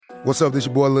What's up, this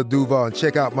your boy Lil Duval, and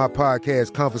check out my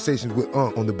podcast, Conversations with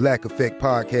Unc, on the Black Effect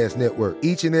Podcast Network.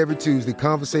 Each and every Tuesday,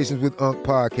 Conversations with Unc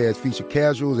podcast feature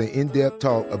casuals and in-depth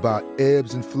talk about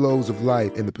ebbs and flows of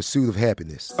life and the pursuit of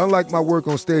happiness. Unlike my work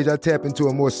on stage, I tap into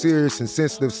a more serious and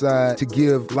sensitive side to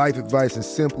give life advice and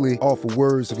simply offer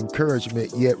words of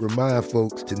encouragement, yet remind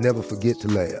folks to never forget to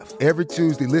laugh. Every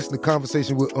Tuesday, listen to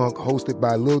Conversations with Unc, hosted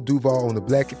by Lil Duval on the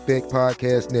Black Effect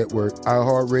Podcast Network,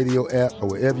 iHeartRadio app, or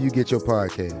wherever you get your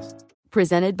podcasts.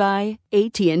 Presented by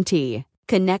AT&T.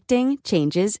 Connecting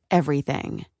changes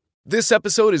everything. This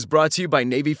episode is brought to you by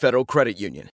Navy Federal Credit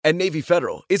Union. At Navy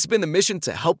Federal, it's been the mission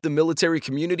to help the military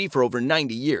community for over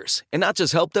 90 years. And not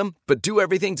just help them, but do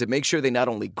everything to make sure they not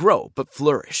only grow, but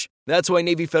flourish. That's why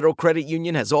Navy Federal Credit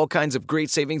Union has all kinds of great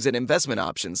savings and investment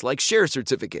options like share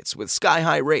certificates with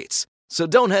sky-high rates. So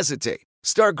don't hesitate.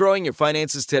 Start growing your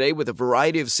finances today with a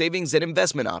variety of savings and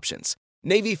investment options.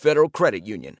 Navy Federal Credit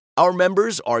Union. Our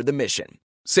members are the mission.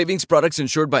 Savings products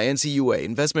insured by NCUA.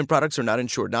 Investment products are not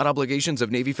insured, not obligations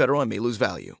of Navy Federal and may lose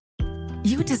value.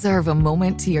 You deserve a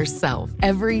moment to yourself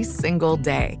every single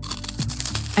day.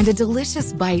 And a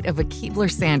delicious bite of a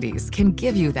Keebler Sandies can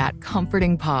give you that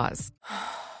comforting pause.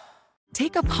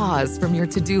 Take a pause from your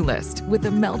to-do list with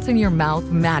the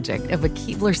melt-in-your-mouth magic of a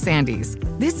Keebler Sandies.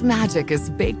 This magic is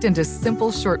baked into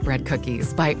simple shortbread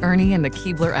cookies by Ernie and the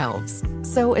Keebler Elves.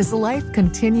 So as life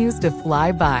continues to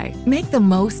fly by, make the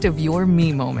most of your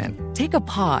me moment. Take a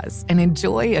pause and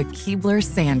enjoy a Keebler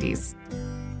Sandies.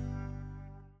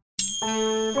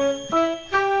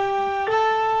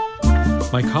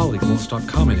 My colleague won't stop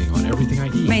commenting on everything I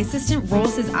eat. My assistant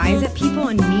rolls his eyes at people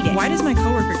in meetings. Why does my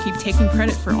coworker keep taking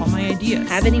credit for all my ideas?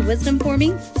 Have any wisdom for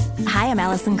me? Hi, I'm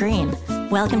Allison Green.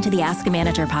 Welcome to the Ask a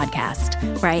Manager podcast,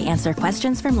 where I answer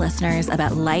questions from listeners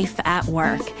about life at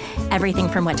work. Everything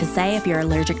from what to say if you're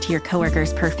allergic to your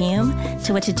coworker's perfume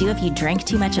to what to do if you drank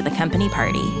too much at the company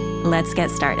party. Let's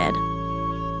get started.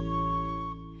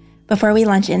 Before we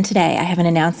launch in today, I have an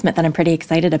announcement that I'm pretty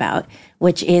excited about,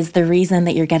 which is the reason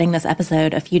that you're getting this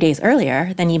episode a few days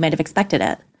earlier than you might have expected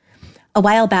it. A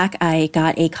while back, I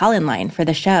got a call-in line for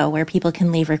the show where people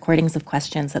can leave recordings of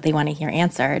questions that they want to hear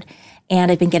answered.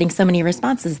 And I've been getting so many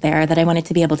responses there that I wanted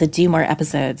to be able to do more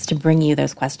episodes to bring you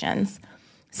those questions.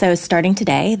 So starting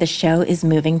today, the show is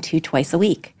moving to twice a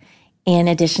week. In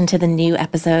addition to the new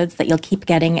episodes that you'll keep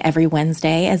getting every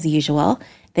Wednesday as usual,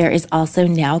 there is also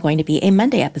now going to be a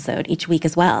Monday episode each week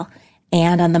as well.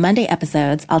 And on the Monday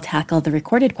episodes, I'll tackle the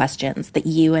recorded questions that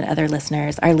you and other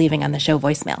listeners are leaving on the show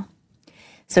voicemail.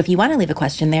 So if you want to leave a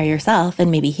question there yourself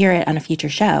and maybe hear it on a future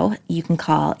show, you can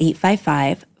call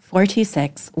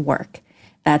 855-426-WORK.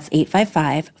 That's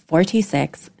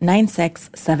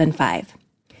 855-426-9675.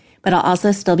 But I'll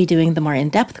also still be doing the more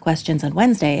in-depth questions on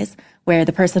Wednesdays, where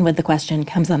the person with the question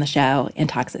comes on the show and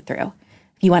talks it through.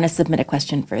 If you want to submit a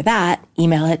question for that,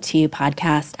 email it to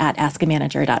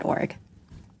podcast@askamanager.org.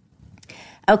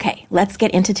 Okay, let's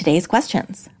get into today's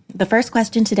questions. The first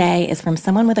question today is from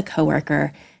someone with a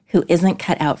coworker who isn't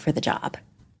cut out for the job.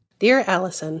 Dear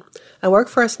Allison, I work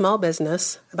for a small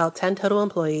business, about 10 total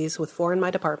employees with 4 in my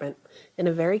department, in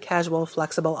a very casual,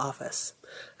 flexible office.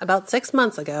 About 6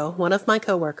 months ago, one of my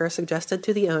coworkers suggested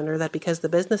to the owner that because the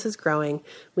business is growing,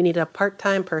 we need a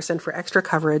part-time person for extra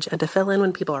coverage and to fill in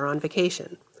when people are on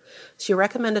vacation. She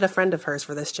recommended a friend of hers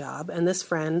for this job, and this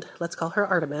friend, let's call her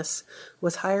Artemis,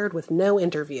 was hired with no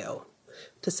interview.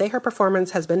 To say her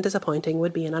performance has been disappointing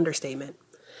would be an understatement.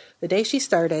 The day she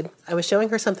started, I was showing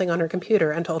her something on her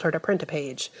computer and told her to print a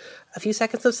page. A few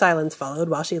seconds of silence followed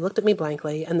while she looked at me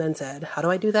blankly and then said, "How do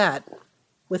I do that?"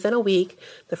 Within a week,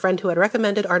 the friend who had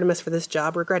recommended Artemis for this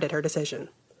job regretted her decision.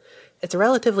 It's a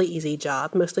relatively easy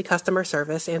job, mostly customer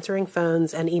service, answering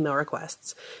phones and email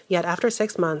requests. Yet after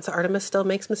 6 months, Artemis still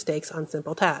makes mistakes on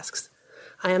simple tasks.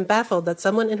 I am baffled that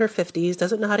someone in her 50s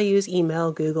doesn't know how to use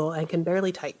email, Google, and can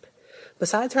barely type.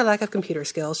 Besides her lack of computer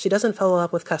skills, she doesn't follow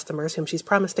up with customers whom she's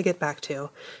promised to get back to,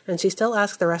 and she still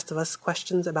asks the rest of us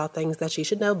questions about things that she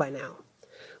should know by now.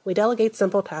 We delegate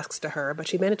simple tasks to her, but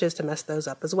she manages to mess those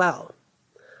up as well.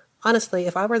 Honestly,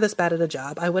 if I were this bad at a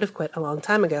job, I would have quit a long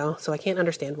time ago, so I can't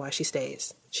understand why she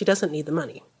stays. She doesn't need the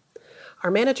money.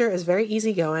 Our manager is very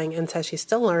easygoing and says she's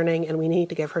still learning and we need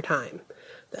to give her time.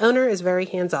 The owner is very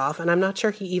hands-off, and I'm not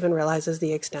sure he even realizes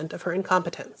the extent of her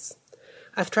incompetence.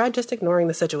 I've tried just ignoring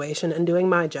the situation and doing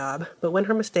my job, but when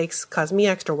her mistakes cause me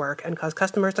extra work and cause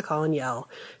customers to call and yell,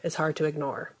 it's hard to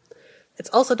ignore. It's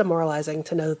also demoralizing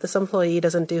to know that this employee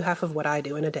doesn't do half of what I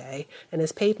do in a day and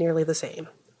is paid nearly the same.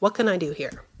 What can I do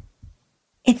here?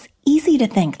 It's easy to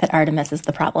think that Artemis is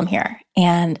the problem here,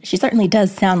 and she certainly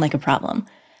does sound like a problem.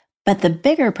 But the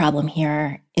bigger problem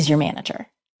here is your manager.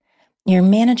 Your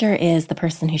manager is the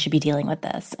person who should be dealing with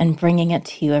this and bringing it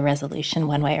to a resolution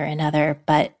one way or another,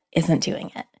 but isn't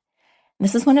doing it.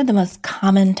 This is one of the most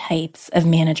common types of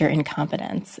manager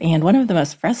incompetence and one of the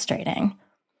most frustrating.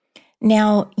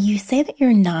 Now, you say that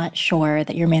you're not sure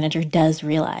that your manager does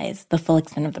realize the full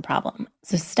extent of the problem.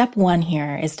 So step one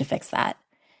here is to fix that.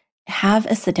 Have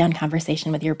a sit-down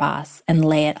conversation with your boss and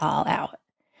lay it all out.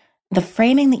 The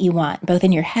framing that you want, both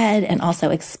in your head and also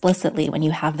explicitly when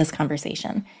you have this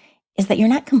conversation, is that you're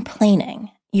not complaining.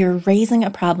 You're raising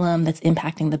a problem that's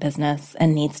impacting the business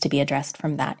and needs to be addressed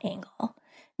from that angle.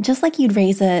 Just like you'd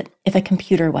raise it if a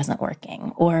computer wasn't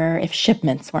working or if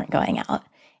shipments weren't going out.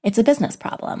 It's a business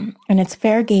problem, and it's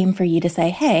fair game for you to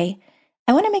say, hey,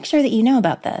 I want to make sure that you know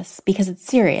about this because it's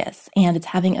serious and it's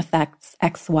having effects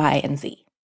X, Y, and Z.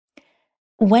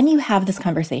 When you have this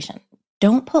conversation,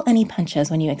 don't pull any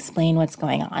punches when you explain what's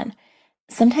going on.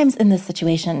 Sometimes in this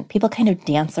situation, people kind of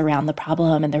dance around the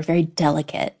problem and they're very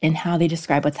delicate in how they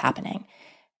describe what's happening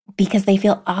because they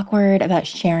feel awkward about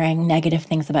sharing negative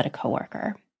things about a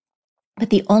coworker. But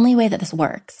the only way that this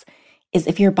works is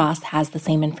if your boss has the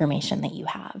same information that you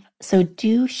have. So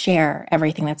do share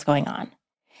everything that's going on.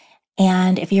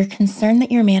 And if you're concerned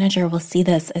that your manager will see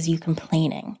this as you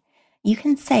complaining, you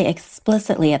can say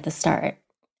explicitly at the start,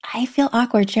 I feel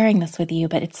awkward sharing this with you,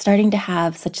 but it's starting to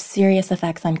have such serious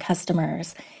effects on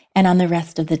customers and on the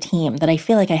rest of the team that I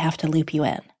feel like I have to loop you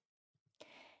in.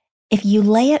 If you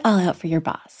lay it all out for your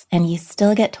boss and you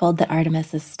still get told that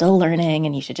Artemis is still learning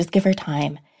and you should just give her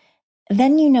time,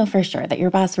 then you know for sure that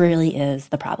your boss really is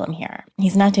the problem here.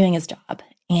 He's not doing his job.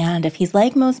 And if he's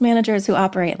like most managers who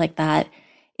operate like that,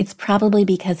 it's probably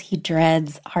because he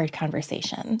dreads hard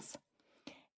conversations.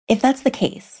 If that's the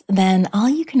case, then all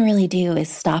you can really do is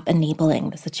stop enabling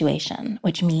the situation,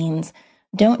 which means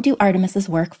don't do Artemis's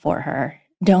work for her.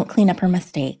 Don't clean up her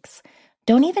mistakes.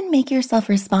 Don't even make yourself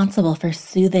responsible for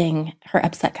soothing her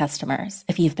upset customers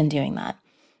if you've been doing that.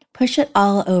 Push it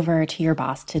all over to your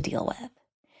boss to deal with.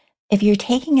 If you're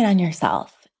taking it on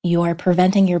yourself, you're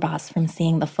preventing your boss from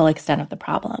seeing the full extent of the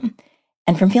problem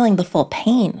and from feeling the full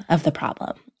pain of the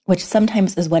problem, which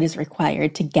sometimes is what is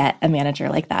required to get a manager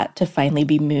like that to finally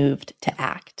be moved to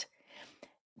act.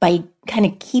 By kind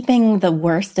of keeping the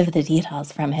worst of the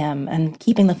details from him and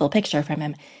keeping the full picture from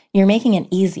him, you're making it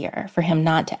easier for him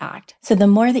not to act. So the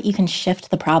more that you can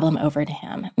shift the problem over to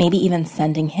him, maybe even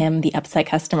sending him the upset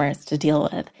customers to deal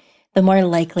with, the more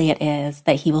likely it is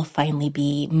that he will finally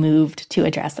be moved to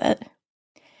address it.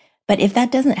 But if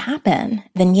that doesn't happen,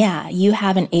 then yeah, you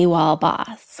have an AWOL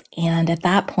boss. And at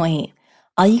that point,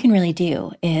 all you can really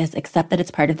do is accept that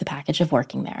it's part of the package of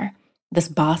working there. This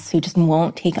boss who just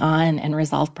won't take on and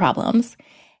resolve problems,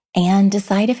 and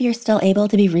decide if you're still able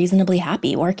to be reasonably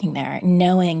happy working there,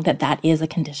 knowing that that is a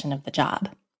condition of the job.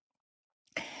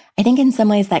 I think in some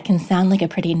ways that can sound like a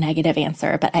pretty negative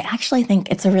answer, but I actually think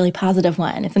it's a really positive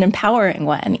one. It's an empowering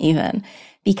one even,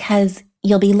 because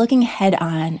you'll be looking head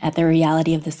on at the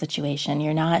reality of the situation.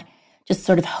 You're not just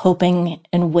sort of hoping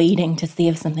and waiting to see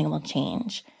if something will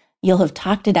change. You'll have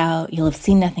talked it out, you'll have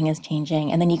seen nothing is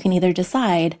changing, and then you can either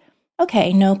decide,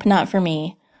 okay, nope, not for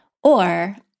me,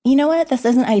 or, you know what, this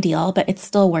isn't ideal, but it's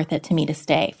still worth it to me to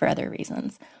stay for other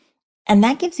reasons. And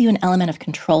that gives you an element of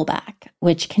control back,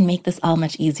 which can make this all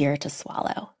much easier to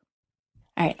swallow.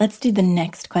 All right, let's do the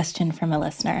next question from a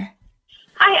listener.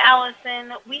 Hi,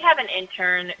 Allison. We have an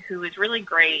intern who is really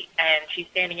great, and she's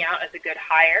standing out as a good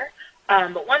hire.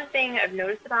 But one thing I've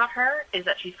noticed about her is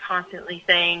that she's constantly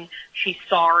saying she's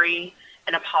sorry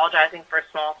and apologizing for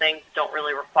small things that don't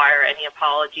really require any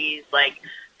apologies, like,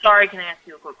 sorry, can I ask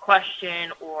you a quick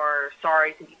question, or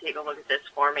sorry, could you take a look at this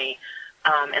for me?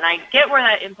 And I get where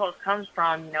that impulse comes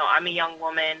from. You know, I'm a young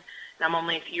woman, and I'm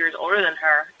only a few years older than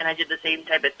her, and I did the same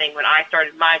type of thing when I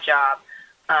started my job.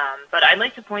 But I'd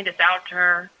like to point this out to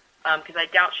her because I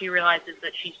doubt she realizes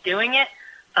that she's doing it.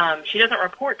 She doesn't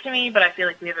report to me, but I feel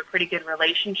like we have a pretty good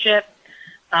relationship.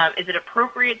 Is it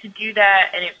appropriate to do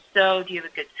that? And if so, do you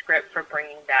have a good script for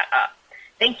bringing that up?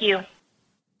 Thank you.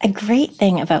 A great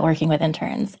thing about working with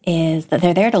interns is that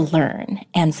they're there to learn.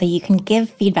 And so you can give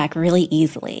feedback really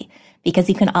easily because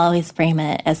you can always frame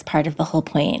it as part of the whole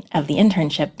point of the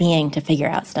internship being to figure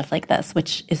out stuff like this,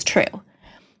 which is true.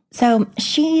 So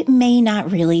she may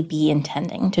not really be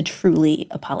intending to truly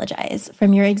apologize.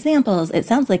 From your examples, it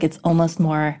sounds like it's almost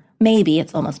more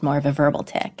of a verbal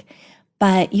tic.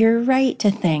 But you're right to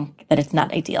think that it's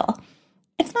not ideal.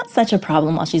 It's not such a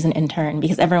problem while she's an intern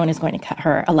because everyone is going to cut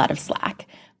her a lot of slack.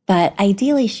 But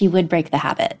ideally, she would break the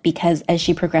habit because as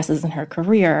she progresses in her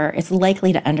career, it's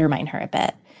likely to undermine her a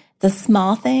bit. It's a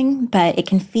small thing, but it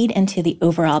can feed into the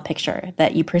overall picture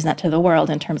that you present to the world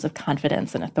in terms of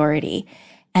confidence and authority.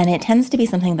 And it tends to be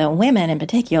something that women in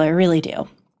particular really do.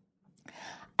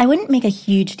 I wouldn't make a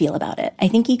huge deal about it. I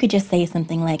think you could just say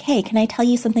something like, hey, can I tell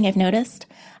you something I've noticed?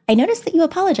 I noticed that you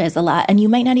apologize a lot and you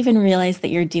might not even realize that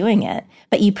you're doing it,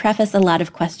 but you preface a lot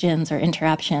of questions or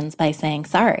interruptions by saying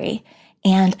sorry.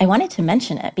 And I wanted to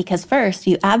mention it because first,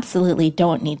 you absolutely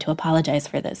don't need to apologize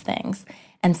for those things.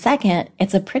 And second,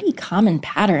 it's a pretty common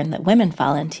pattern that women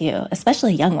fall into,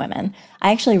 especially young women.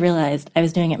 I actually realized I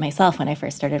was doing it myself when I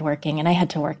first started working, and I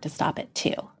had to work to stop it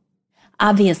too.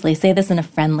 Obviously, say this in a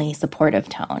friendly, supportive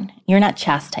tone. You're not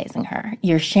chastising her.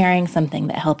 You're sharing something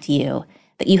that helped you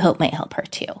that you hope might help her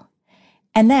too.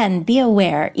 And then be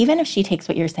aware, even if she takes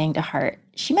what you're saying to heart,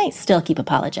 she might still keep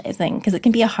apologizing because it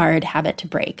can be a hard habit to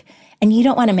break. And you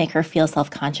don't want to make her feel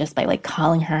self-conscious by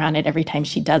calling her on it every time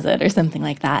she does it or something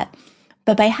like that.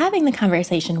 But by having the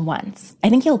conversation once, I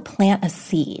think you'll plant a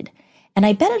seed. And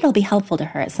I bet it'll be helpful to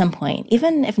her at some point,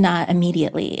 even if not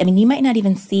immediately. I mean, you might not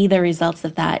even see the results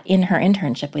of that in her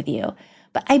internship with you,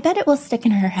 but I bet it will stick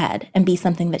in her head and be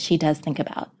something that she does think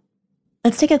about.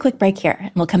 Let's take a quick break here,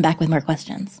 and we'll come back with more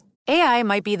questions. AI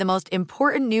might be the most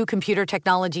important new computer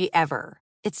technology ever.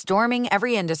 It's storming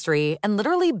every industry, and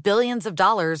literally billions of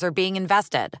dollars are being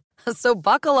invested. So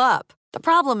buckle up. The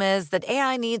problem is that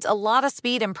AI needs a lot of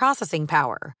speed and processing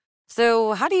power.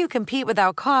 So how do you compete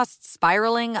without costs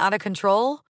spiraling out of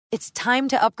control? It's time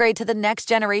to upgrade to the next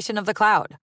generation of the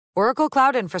cloud, Oracle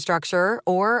Cloud Infrastructure,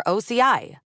 or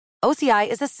OCI. OCI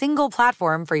is a single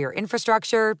platform for your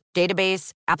infrastructure,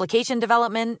 database, application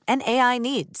development, and AI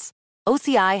needs.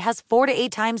 OCI has 4 to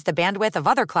 8 times the bandwidth of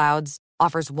other clouds,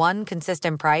 offers one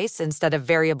consistent price instead of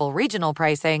variable regional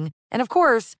pricing, and of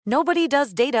course, nobody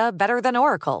does data better than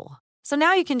Oracle. So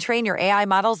now you can train your AI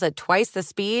models at twice the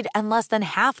speed and less than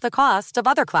half the cost of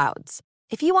other clouds.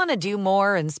 If you want to do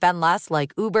more and spend less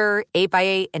like Uber,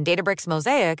 8x8, and Databricks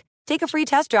Mosaic, take a free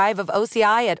test drive of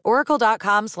OCI at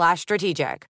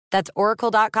oracle.com/strategic. That's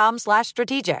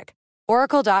oracle.com/strategic.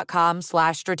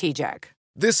 Oracle.com/strategic.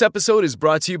 This episode is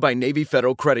brought to you by Navy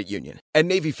Federal Credit Union. At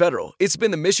Navy Federal, it's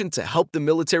been the mission to help the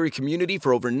military community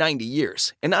for over 90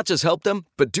 years. And not just help them,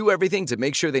 but do everything to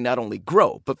make sure they not only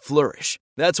grow, but flourish.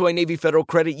 That's why Navy Federal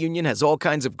Credit Union has all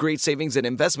kinds of great savings and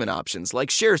investment options like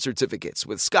share certificates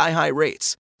with sky-high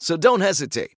rates. So don't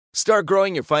hesitate. Start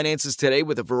growing your finances today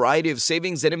with a variety of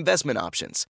savings and investment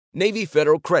options. Navy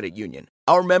Federal Credit Union.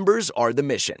 Our members are the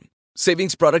mission.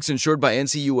 Savings products insured by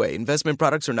NCUA. Investment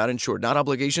products are not insured, not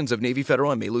obligations of Navy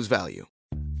Federal and may lose value.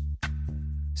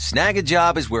 Snag a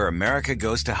Job is where America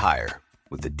goes to hire,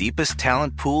 with the deepest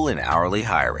talent pool in hourly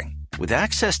hiring. With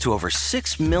access to over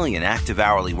 6 million active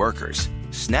hourly workers,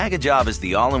 Snag a Job is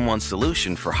the all-in-one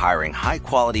solution for hiring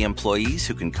high-quality employees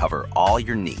who can cover all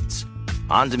your needs.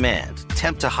 On demand,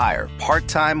 temp to hire,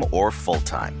 part-time or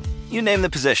full-time. You name the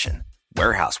position.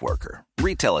 Warehouse worker,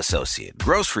 retail associate,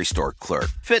 grocery store clerk,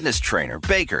 fitness trainer,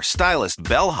 baker, stylist,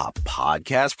 bellhop,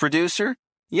 podcast producer.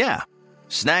 Yeah,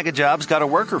 Snag a Job's got a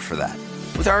worker for that.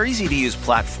 With our easy-to-use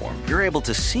platform, you're able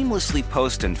to seamlessly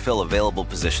post and fill available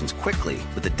positions quickly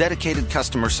with a dedicated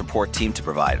customer support team to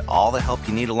provide all the help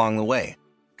you need along the way.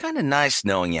 Kind of nice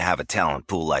knowing you have a talent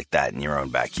pool like that in your own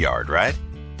backyard, right?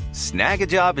 Snag a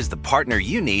Job is the partner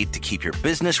you need to keep your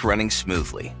business running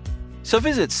smoothly. So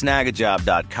visit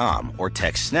snagajob.com or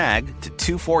text SNAG to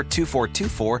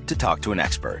 242424 to talk to an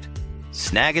expert.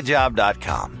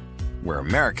 Snagajob.com, where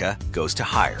America goes to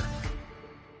hire.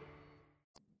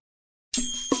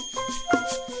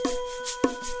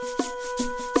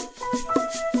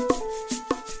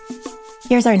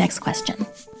 Here's our next question.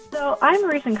 So I'm a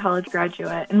recent college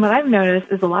graduate, and what I've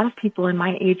noticed is a lot of people in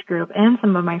my age group and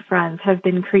some of my friends have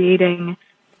been creating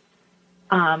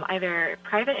either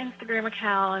private Instagram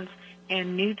accounts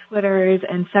and new Twitters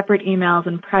and separate emails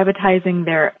and privatizing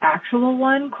their actual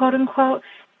one, quote unquote.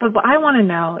 But what I want to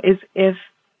know is if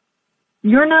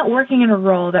you're not working in a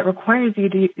role that requires you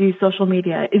to use social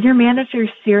media, is your manager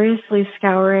seriously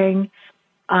scouring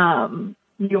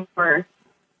your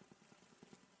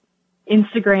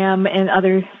Instagram and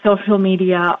other social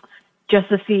media just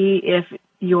to see if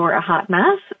you're a hot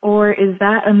mess? Or is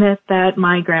that a myth that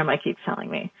my grandma keeps telling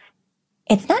me?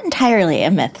 It's not entirely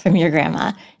a myth from your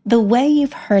grandma. The way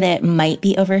you've heard it might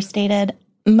be overstated.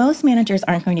 Most managers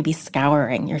aren't going to be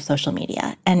scouring your social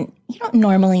media, and you don't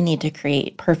normally need to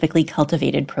create perfectly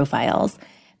cultivated profiles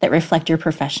that reflect your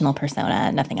professional persona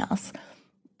and nothing else.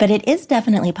 But it is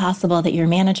definitely possible that your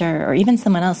manager or even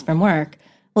someone else from work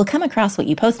will come across what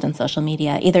you post on social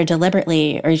media, either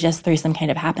deliberately or just through some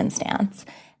kind of happenstance.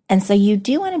 And so you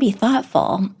do want to be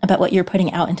thoughtful about what you're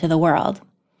putting out into the world.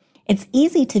 It's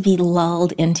easy to be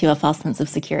lulled into a false sense of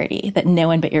security that no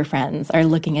one but your friends are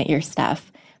looking at your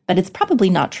stuff, but it's probably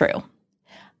not true.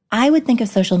 I would think of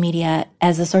social media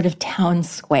as a sort of town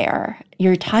square.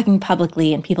 You're talking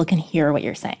publicly and people can hear what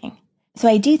you're saying. So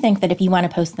I do think that if you want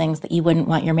to post things that you wouldn't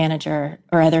want your manager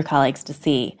or other colleagues to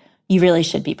see, you really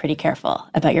should be pretty careful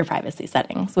about your privacy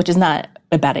settings, which is not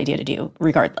a bad idea to do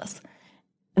regardless.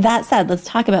 That said, let's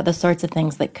talk about the sorts of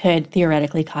things that could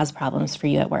theoretically cause problems for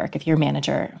you at work if your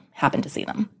manager happened to see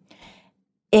them.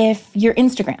 If your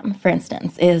Instagram, for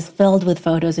instance, is filled with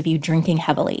photos of you drinking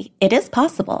heavily, it is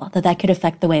possible that that could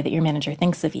affect the way that your manager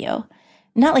thinks of you.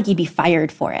 Not like you'd be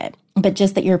fired for it, but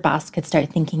just that your boss could start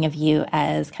thinking of you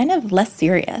as kind of less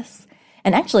serious.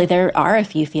 And actually, there are a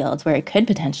few fields where it could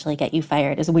potentially get you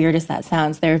fired. As weird as that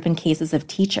sounds, there have been cases of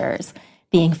teachers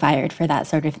being fired for that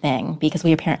sort of thing because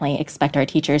we apparently expect our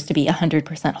teachers to be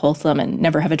 100% wholesome and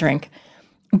never have a drink.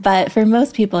 But for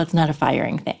most people, it's not a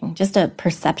firing thing, just a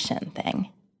perception thing.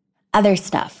 Other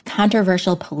stuff,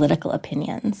 controversial political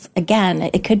opinions. Again,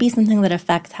 it could be something that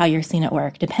affects how you're seen at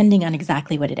work, depending on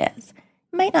exactly what it is.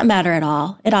 It might not matter at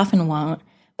all. It often won't.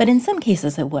 But in some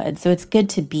cases it would. So it's good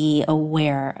to be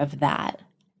aware of that.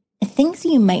 Things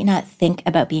you might not think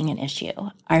about being an issue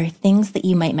are things that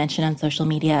you might mention on social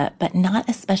media, but not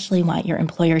especially want your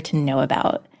employer to know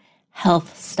about.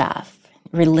 Health stuff,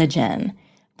 religion,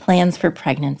 plans for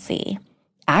pregnancy,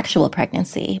 actual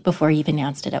pregnancy before you've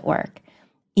announced it at work.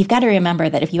 You've got to remember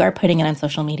that if you are putting it on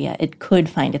social media, it could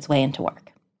find its way into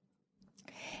work.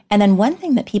 And then one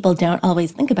thing that people don't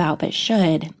always think about, but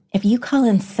should, if you call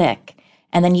in sick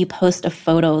and then you post a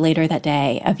photo later that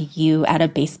day of you at a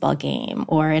baseball game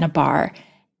or in a bar,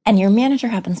 and your manager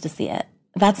happens to see it,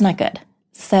 that's not good.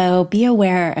 So be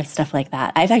aware of stuff like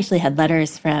that. I've actually had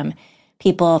letters from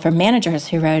managers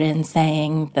who wrote in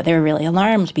saying that they were really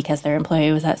alarmed because their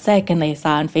employee was out sick and they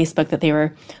saw on Facebook that they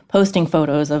were posting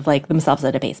photos of like themselves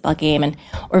at a baseball game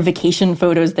or vacation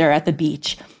photos there at the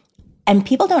beach. And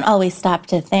people don't always stop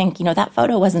to think, that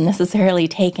photo wasn't necessarily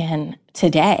taken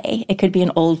today. It could be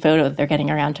an old photo that they're getting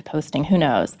around to posting, who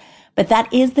knows? But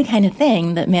that is the kind of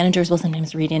thing that managers will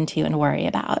sometimes read into and worry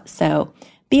about. So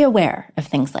be aware of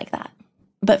things like that.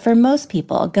 But for most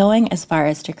people, going as far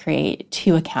as to create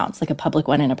two accounts, like a public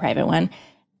one and a private one,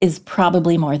 is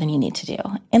probably more than you need to do,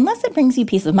 unless it brings you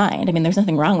peace of mind. I mean, there's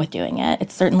nothing wrong with doing it.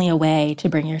 It's certainly a way to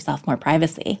bring yourself more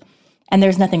privacy. And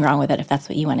there's nothing wrong with it if that's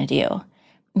what you want to do.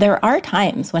 There are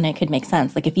times when it could make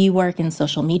sense. Like if you work in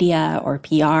social media or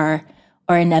PR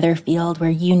or another field where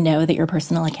you know that your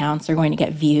personal accounts are going to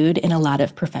get viewed in a lot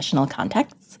of professional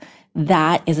contexts,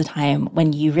 that is a time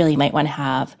when you really might want to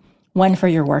have one for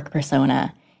your work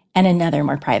persona and another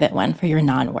more private one for your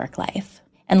non-work life.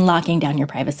 And locking down your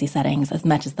privacy settings as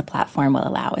much as the platform will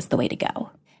allow is the way to go.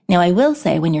 Now, I will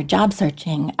say when you're job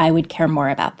searching, I would care more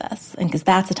about this, and because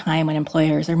that's a time when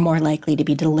employers are more likely to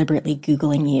be deliberately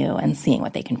Googling you and seeing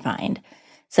what they can find.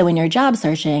 So when you're job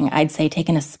searching, I'd say take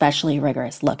an especially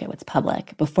rigorous look at what's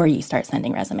public before you start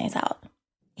sending resumes out.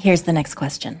 Here's the next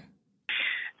question.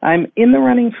 I'm in the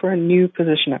running for a new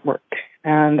position at work,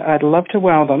 and I'd love to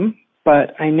wow them,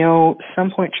 but I know some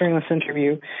point during this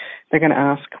interview, they're going to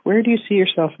ask, where do you see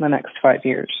yourself in the next 5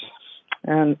 years?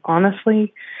 And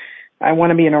honestly, I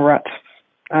want to be in a rut.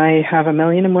 I have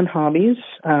 1,000,001 hobbies,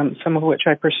 some of which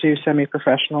I pursue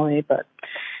semi-professionally, but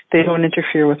they don't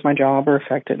interfere with my job or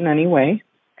affect it in any way.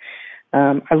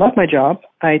 I love my job.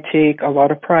 I take a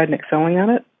lot of pride in excelling at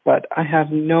it, but I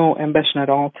have no ambition at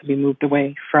all to be moved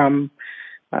away from,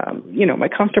 my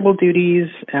comfortable duties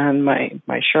and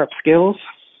my sharp skills.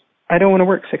 I don't want to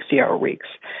work 60-hour weeks.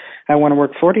 I want to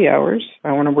work 40 hours.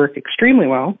 I want to work extremely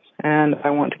well, and I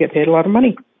want to get paid a lot of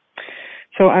money.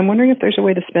 So I'm wondering if there's a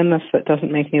way to spin this that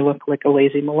doesn't make me look like a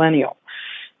lazy millennial.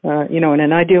 In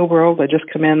an ideal world, I just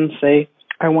come in and say,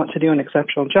 I want to do an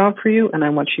exceptional job for you, and I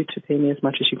want you to pay me as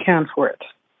much as you can for it.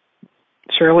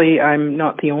 Surely I'm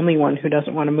not the only one who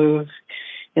doesn't want to move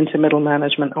into middle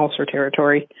management ulcer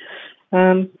territory.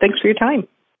 Thanks for your time.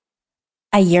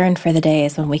 I yearn for the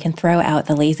days when we can throw out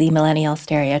the lazy millennial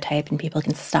stereotype and people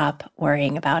can stop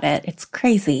worrying about it. It's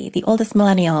crazy. The oldest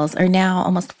millennials are now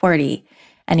almost 40.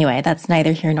 Anyway, that's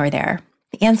neither here nor there.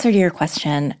 The answer to your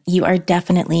question, you are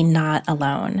definitely not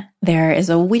alone. There is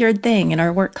a weird thing in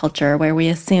our work culture where we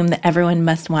assume that everyone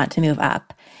must want to move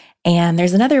up. And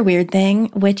there's another weird thing,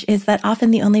 which is that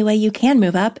often the only way you can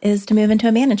move up is to move into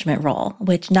a management role,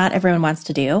 which not everyone wants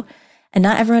to do, and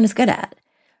not everyone is good at.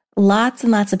 Lots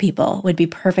and lots of people would be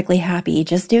perfectly happy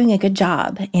just doing a good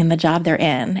job in the job they're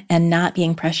in and not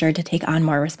being pressured to take on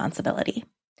more responsibility.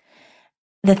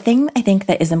 The thing I think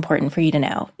that is important for you to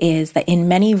know is that in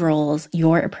many roles,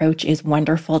 your approach is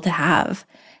wonderful to have.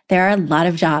 There are a lot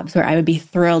of jobs where I would be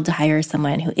thrilled to hire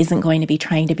someone who isn't going to be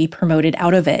trying to be promoted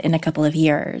out of it in a couple of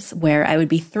years, where I would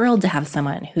be thrilled to have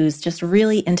someone who's just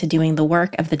really into doing the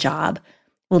work of the job,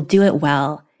 will do it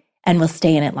well, and will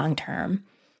stay in it long term.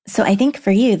 So I think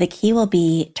for you, the key will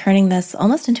be turning this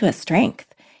almost into a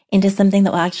strength, into something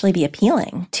that will actually be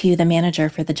appealing to the manager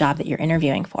for the job that you're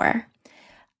interviewing for.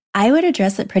 I would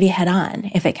address it pretty head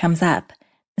on if it comes up.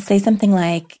 Say something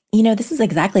like, this is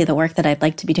exactly the work that I'd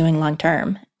like to be doing long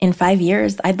term. In 5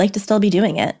 years, I'd like to still be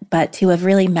doing it, but to have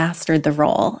really mastered the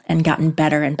role and gotten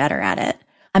better and better at it.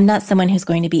 I'm not someone who's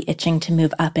going to be itching to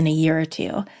move up in a year or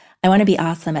two. I want to be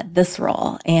awesome at this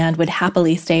role and would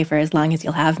happily stay for as long as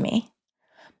you'll have me.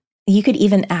 You could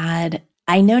even add,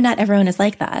 I know not everyone is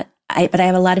like that, but I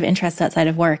have a lot of interests outside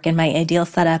of work, and my ideal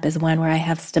setup is one where I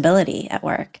have stability at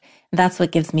work. That's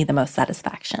what gives me the most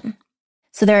satisfaction.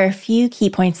 So there are a few key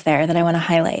points there that I want to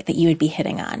highlight that you would be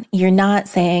hitting on. You're not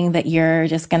saying that you're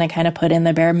just going to kind of put in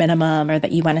the bare minimum or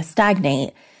that you want to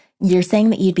stagnate. You're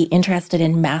saying that you'd be interested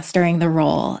in mastering the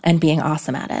role and being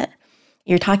awesome at it.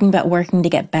 You're talking about working to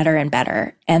get better and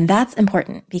better. And that's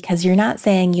important because you're not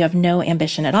saying you have no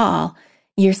ambition at all.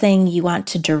 You're saying you want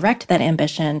to direct that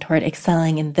ambition toward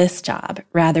excelling in this job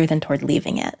rather than toward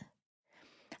leaving it.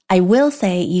 I will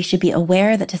say you should be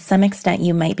aware that to some extent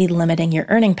you might be limiting your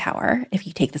earning power if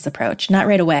you take this approach, not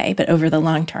right away, but over the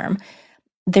long term.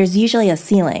 There's usually a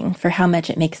ceiling for how much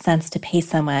it makes sense to pay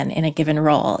someone in a given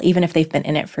role, even if they've been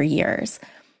in it for years.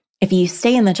 If you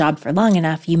stay in the job for long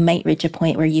enough, you might reach a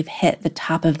point where you've hit the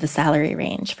top of the salary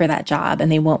range for that job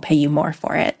and they won't pay you more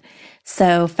for it.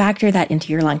 So factor that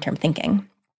into your long-term thinking.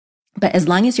 But as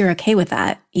long as you're okay with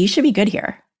that, you should be good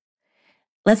here.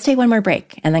 Let's take one more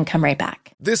break and then come right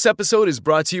back. This episode is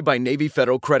brought to you by Navy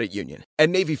Federal Credit Union. At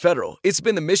Navy Federal, it's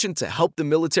been the mission to help the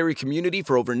military community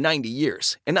for over 90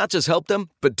 years. And not just help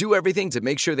them, but do everything to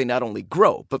make sure they not only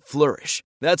grow, but flourish.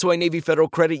 That's why Navy Federal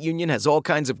Credit Union has all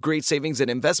kinds of great savings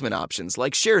and investment options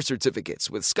like share certificates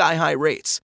with sky-high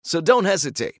rates. So don't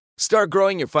hesitate. Start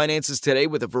growing your finances today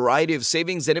with a variety of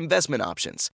savings and investment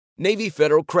options. Navy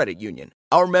Federal Credit Union.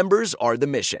 Our members are the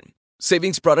mission.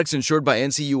 Savings products insured by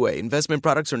NCUA. Investment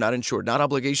products are not insured, not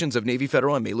obligations of Navy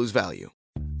Federal and may lose value.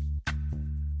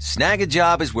 Snag a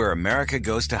Job is where America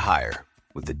goes to hire,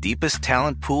 with the deepest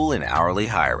talent pool in hourly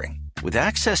hiring. With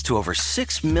access to over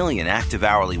 6 million active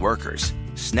hourly workers,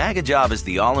 Snag a Job is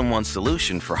the all-in-one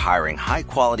solution for hiring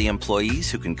high-quality employees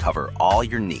who can cover all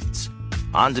your needs.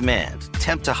 On demand,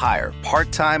 temp to hire,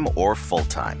 part-time or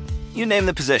full-time. You name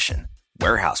the position.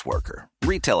 Warehouse worker,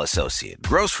 retail associate,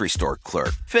 grocery store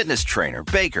clerk, fitness trainer,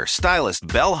 baker, stylist,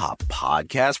 bellhop,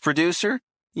 podcast producer?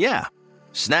 Yeah,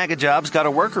 Snag a Job's got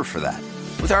a worker for that.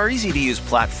 With our easy-to-use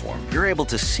platform, you're able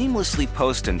to seamlessly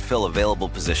post and fill available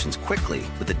positions quickly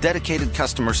with a dedicated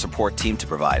customer support team to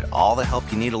provide all the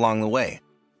help you need along the way.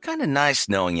 Kinda nice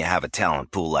knowing you have a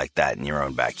talent pool like that in your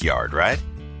own backyard, right?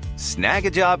 Snag a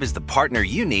Job is the partner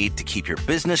you need to keep your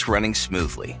business running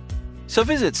smoothly. So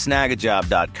visit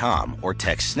snagajob.com or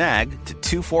text SNAG to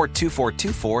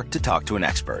 242424 to talk to an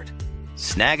expert.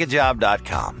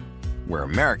 Snagajob.com, where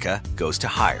America goes to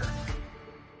hire.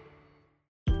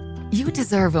 You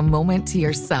deserve a moment to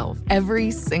yourself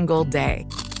every single day.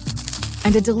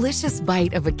 And a delicious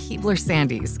bite of a Keebler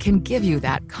Sandies can give you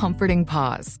that comforting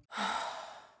pause.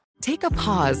 Take a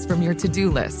pause from your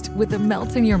to-do list with the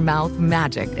melt-in-your-mouth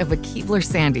magic of a Keebler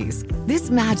Sandies.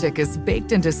 This magic is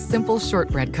baked into simple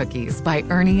shortbread cookies by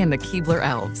Ernie and the Keebler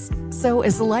Elves. So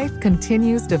as life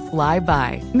continues to fly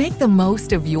by, make the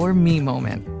most of your me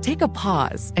moment. Take a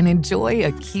pause and enjoy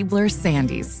a Keebler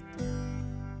Sandies.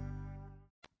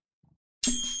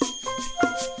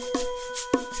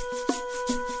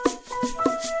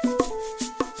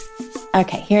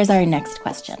 Okay, here's our next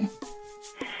question.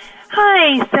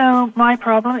 Hi, so my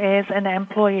problem is an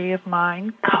employee of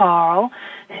mine, Carl,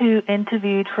 who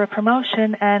interviewed for a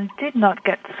promotion and did not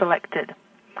get selected.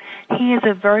 He is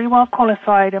a very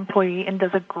well-qualified employee and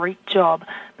does a great job,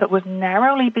 but was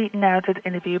narrowly beaten out at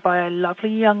interview by a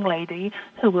lovely young lady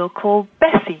who we'll call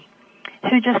Bessie,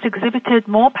 who just exhibited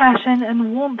more passion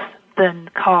and warmth than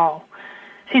Carl.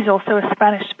 She's also a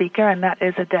Spanish speaker, and that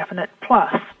is a definite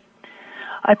plus.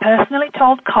 I personally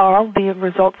told Carl the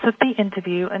results of the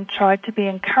interview and tried to be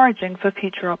encouraging for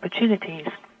future opportunities.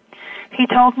 He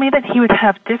told me that he would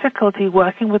have difficulty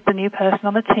working with the new person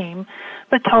on the team,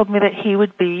 but told me that he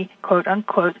would be,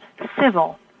 quote-unquote,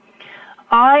 civil.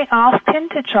 I asked him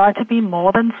to try to be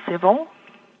more than civil.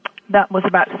 That was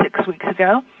about 6 weeks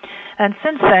ago. And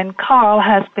since then, Carl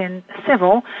has been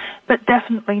civil, but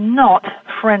definitely not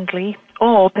friendly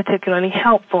or particularly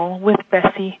helpful with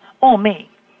Bessie or me.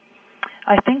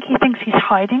 I think he thinks he's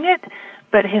hiding it,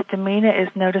 but his demeanor is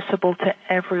noticeable to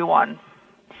everyone.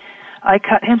 I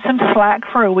cut him some slack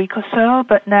for a week or so,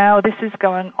 but now this is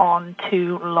going on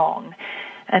too long.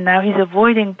 And now he's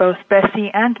avoiding both Bessie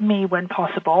and me when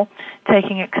possible,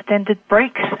 taking extended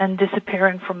breaks and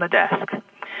disappearing from the desk.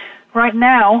 Right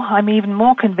now, I'm even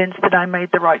more convinced that I made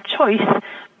the right choice,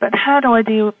 but how do I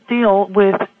deal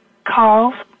with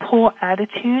Carl's poor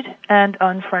attitude and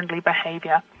unfriendly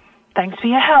behavior? Thanks for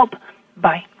your help.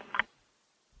 Bye.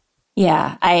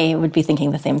 Yeah, I would be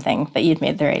thinking the same thing, that you'd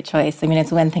made the right choice. I mean,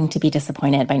 it's one thing to be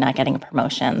disappointed by not getting a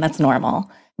promotion. That's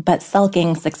normal. But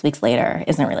sulking 6 weeks later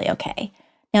isn't really okay.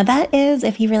 Now, that is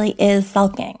if he really is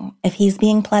sulking. If he's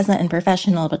being pleasant and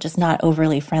professional, but just not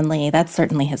overly friendly, that's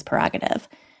certainly his prerogative.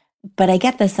 But I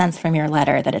get the sense from your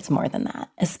letter that it's more than that,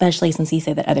 especially since you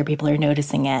say that other people are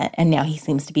noticing it, and now he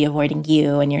seems to be avoiding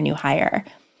you and your new hire.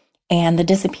 And the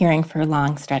disappearing for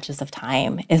long stretches of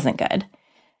time isn't good.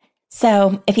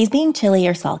 So if he's being chilly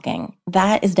or sulking,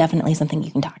 that is definitely something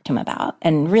you can talk to him about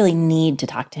and really need to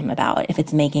talk to him about if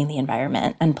it's making the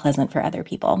environment unpleasant for other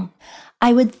people.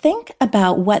 I would think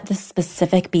about what the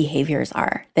specific behaviors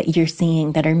are that you're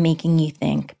seeing that are making you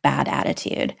think bad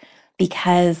attitude.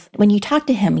 Because when you talk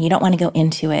to him, you don't want to go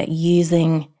into it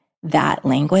using that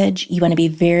language. You want to be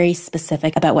very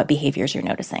specific about what behaviors you're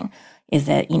noticing. Is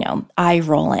it, eye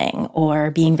rolling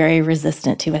or being very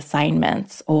resistant to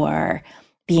assignments or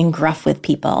being gruff with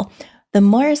people? The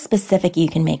more specific you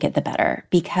can make it, the better,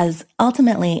 because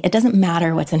ultimately it doesn't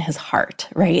matter what's in his heart,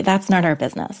 right? That's not our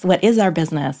business. What is our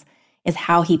business is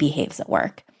how he behaves at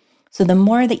work. So the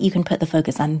more that you can put the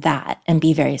focus on that and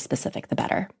be very specific, the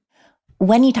better.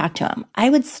 When you talk to him, I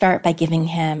would start by giving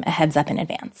him a heads up in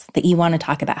advance that you want to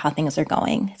talk about how things are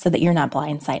going so that you're not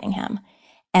blindsiding him.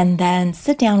 And then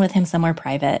sit down with him somewhere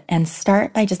private and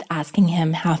start by just asking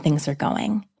him how things are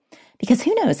going. Because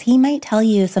who knows, he might tell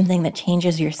you something that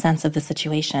changes your sense of the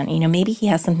situation. Maybe he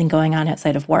has something going on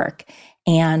outside of work.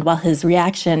 And while his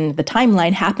reaction, the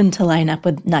timeline happened to line up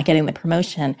with not getting the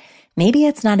promotion, maybe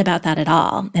it's not about that at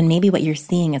all. And maybe what you're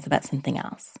seeing is about something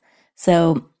else.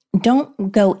 So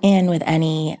don't go in with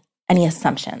any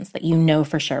assumptions that you know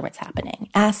for sure what's happening.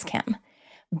 Ask him.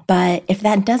 But if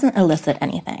that doesn't elicit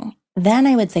anything, then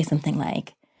I would say something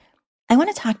like, I want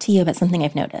to talk to you about something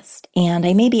I've noticed, and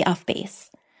I may be off base.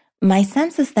 My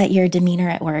sense is that your demeanor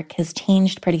at work has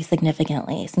changed pretty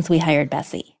significantly since we hired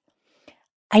Bessie.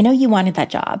 I know you wanted that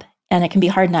job, and it can be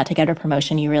hard not to get a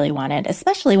promotion you really wanted,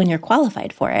 especially when you're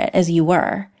qualified for it, as you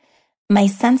were. My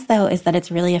sense, though, is that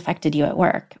it's really affected you at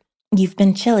work. You've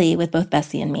been chilly with both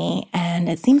Bessie and me, and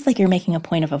it seems like you're making a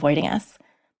point of avoiding us.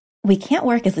 We can't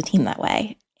work as a team that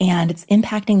way, and it's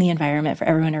impacting the environment for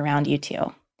everyone around you,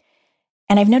 too.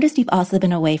 And I've noticed you've also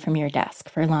been away from your desk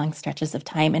for long stretches of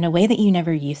time in a way that you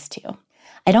never used to.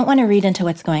 I don't want to read into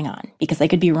what's going on, because I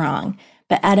could be wrong,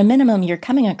 but at a minimum, you're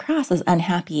coming across as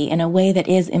unhappy in a way that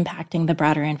is impacting the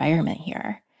broader environment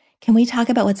here. Can we talk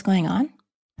about what's going on?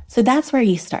 So that's where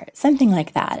you start, something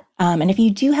like that. And if you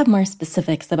do have more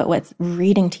specifics about what's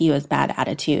reading to you as bad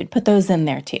attitude, put those in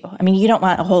there too. I mean, you don't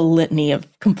want a whole litany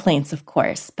of complaints, of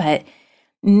course, but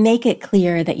make it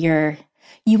clear that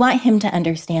you want him to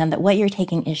understand that what you're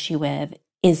taking issue with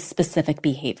is specific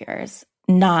behaviors,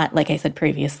 not, like I said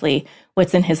previously,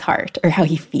 what's in his heart or how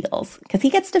he feels, because he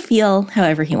gets to feel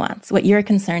however he wants. What you're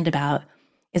concerned about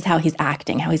is how he's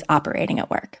acting, how he's operating at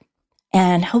work.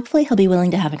 And hopefully he'll be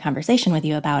willing to have a conversation with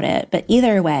you about it. But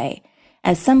either way,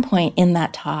 at some point in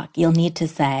that talk, you'll need to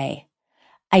say,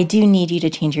 I do need you to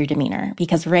change your demeanor,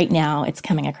 because right now it's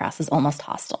coming across as almost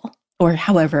hostile, or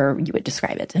however you would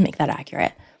describe it to make that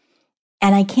accurate.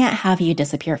 And I can't have you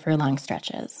disappear for long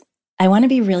stretches. I want to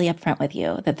be really upfront with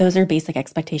you that those are basic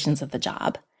expectations of the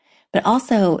job. But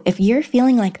also, if you're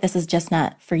feeling like this is just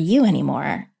not for you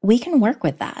anymore, we can work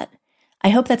with that. I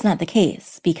hope that's not the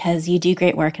case, because you do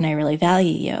great work and I really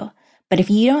value you. But if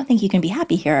you don't think you can be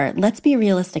happy here, let's be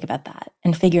realistic about that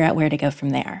and figure out where to go from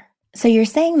there. So you're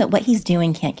saying that what he's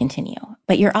doing can't continue,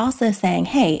 but you're also saying,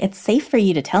 hey, it's safe for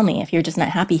you to tell me if you're just not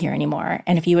happy here anymore,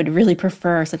 and if you would really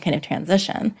prefer some kind of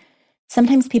transition.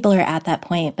 Sometimes people are at that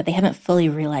point, but they haven't fully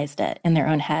realized it in their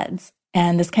own heads.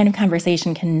 And this kind of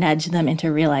conversation can nudge them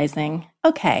into realizing,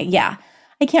 okay, yeah,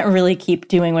 I can't really keep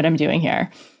doing what I'm doing here,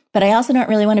 but I also don't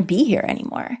really want to be here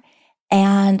anymore.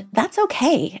 And that's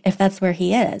okay if that's where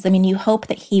he is. I mean, you hope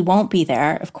that he won't be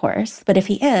there, of course, but if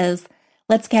he is,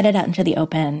 let's get it out into the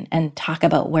open and talk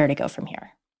about where to go from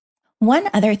here. One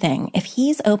other thing, if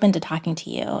he's open to talking to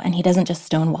you and he doesn't just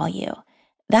stonewall you,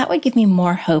 that would give me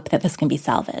more hope that this can be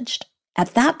salvaged.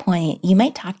 At that point, you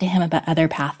might talk to him about other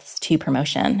paths to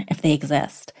promotion if they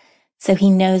exist. So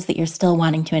he knows that you're still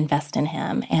wanting to invest in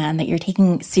him and that you're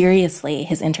taking seriously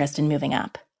his interest in moving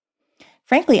up.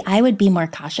 Frankly, I would be more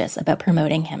cautious about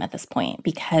promoting him at this point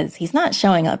because he's not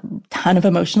showing a ton of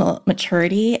emotional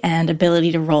maturity and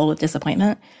ability to roll with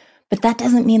disappointment. But that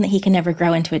doesn't mean that he can never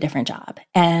grow into a different job.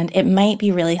 And it might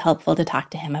be really helpful to talk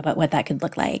to him about what that could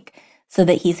look like so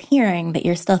that he's hearing that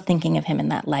you're still thinking of him in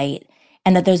that light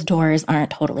and that those doors aren't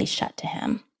totally shut to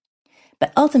him.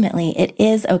 But ultimately, it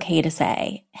is okay to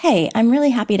say, hey, I'm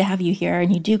really happy to have you here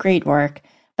and you do great work,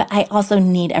 but I also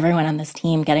need everyone on this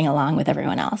team getting along with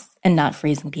everyone else and not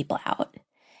freezing people out.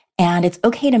 And it's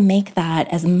okay to make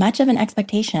that as much of an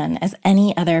expectation as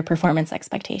any other performance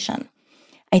expectation.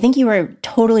 I think you were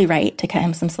totally right to cut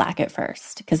him some slack at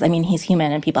first, because, he's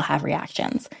human and people have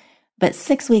reactions. But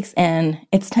 6 weeks in,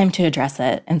 it's time to address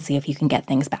it and see if you can get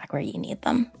things back where you need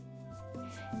them.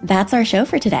 That's our show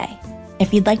for today.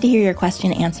 If you'd like to hear your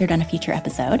question answered on a future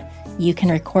episode, you can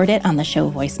record it on the show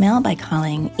voicemail by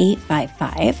calling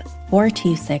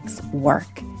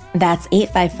 855-426-WORK. That's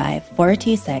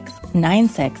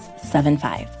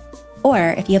 855-426-9675.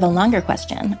 Or if you have a longer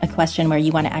question, a question where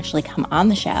you want to actually come on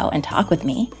the show and talk with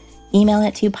me, email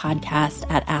it to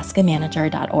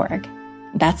podcast@askamanager.org.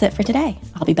 That's it for today.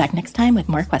 I'll be back next time with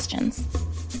more questions.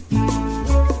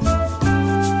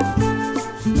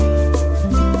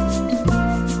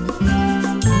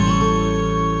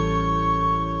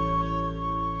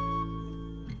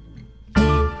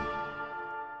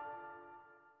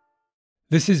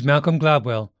 This is Malcolm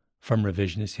Gladwell from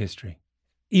Revisionist History.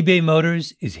 eBay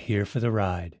Motors is here for the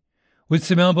ride. With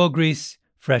some elbow grease,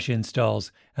 fresh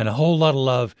installs, and a whole lot of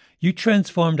love, you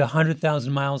transformed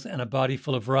 100,000 miles and a body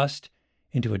full of rust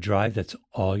into a drive that's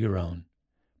all your own.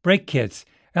 Brake kits,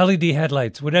 LED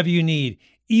headlights, whatever you need,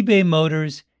 eBay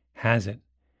Motors has it.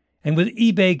 And with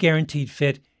eBay Guaranteed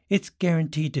Fit, it's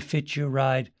guaranteed to fit your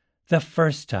ride the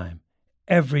first time,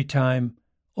 every time,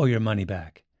 or your money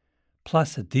back.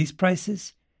 Plus, at these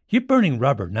prices, you're burning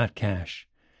rubber, not cash.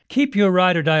 Keep your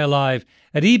ride or die alive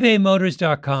at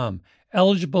ebaymotors.com.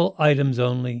 Eligible items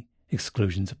only.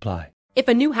 Exclusions apply. If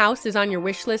a new house is on your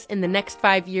wish list in the next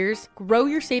 5 years, grow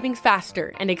your savings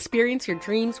faster and experience your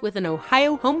dreams with an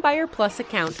Ohio Homebuyer Plus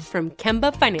account from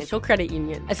Kemba Financial Credit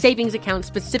Union. A savings account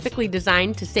specifically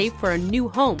designed to save for a new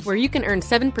home where you can earn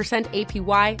 7%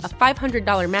 APY, a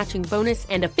 $500 matching bonus,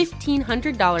 and a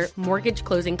 $1,500 mortgage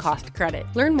closing cost credit.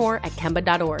 Learn more at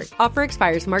Kemba.org. Offer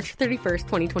expires March 31st,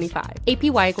 2025.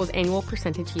 APY equals annual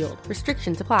percentage yield.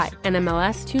 Restrictions apply.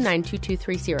 NMLS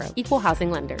 292230. Equal housing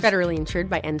lender. Federally insured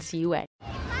by NCUA.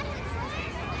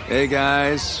 Hey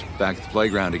guys, back at the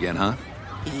playground again, huh?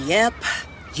 Yep.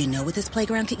 You know what this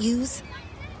playground could use?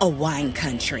 A wine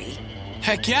country.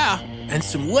 Heck yeah, and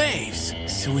some waves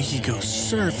so we could go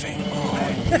surfing. Oh,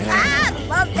 yeah.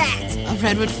 Love that. A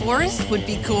redwood forest would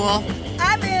be cool.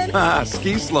 I'm in.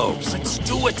 Ski slopes. Let's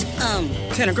do it.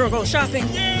 Can a girl go shopping?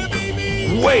 Yeah,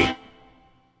 baby. Wait.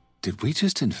 Did we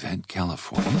just invent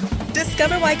California?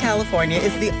 Discover why California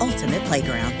is the ultimate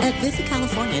playground at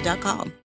visitcalifornia.com.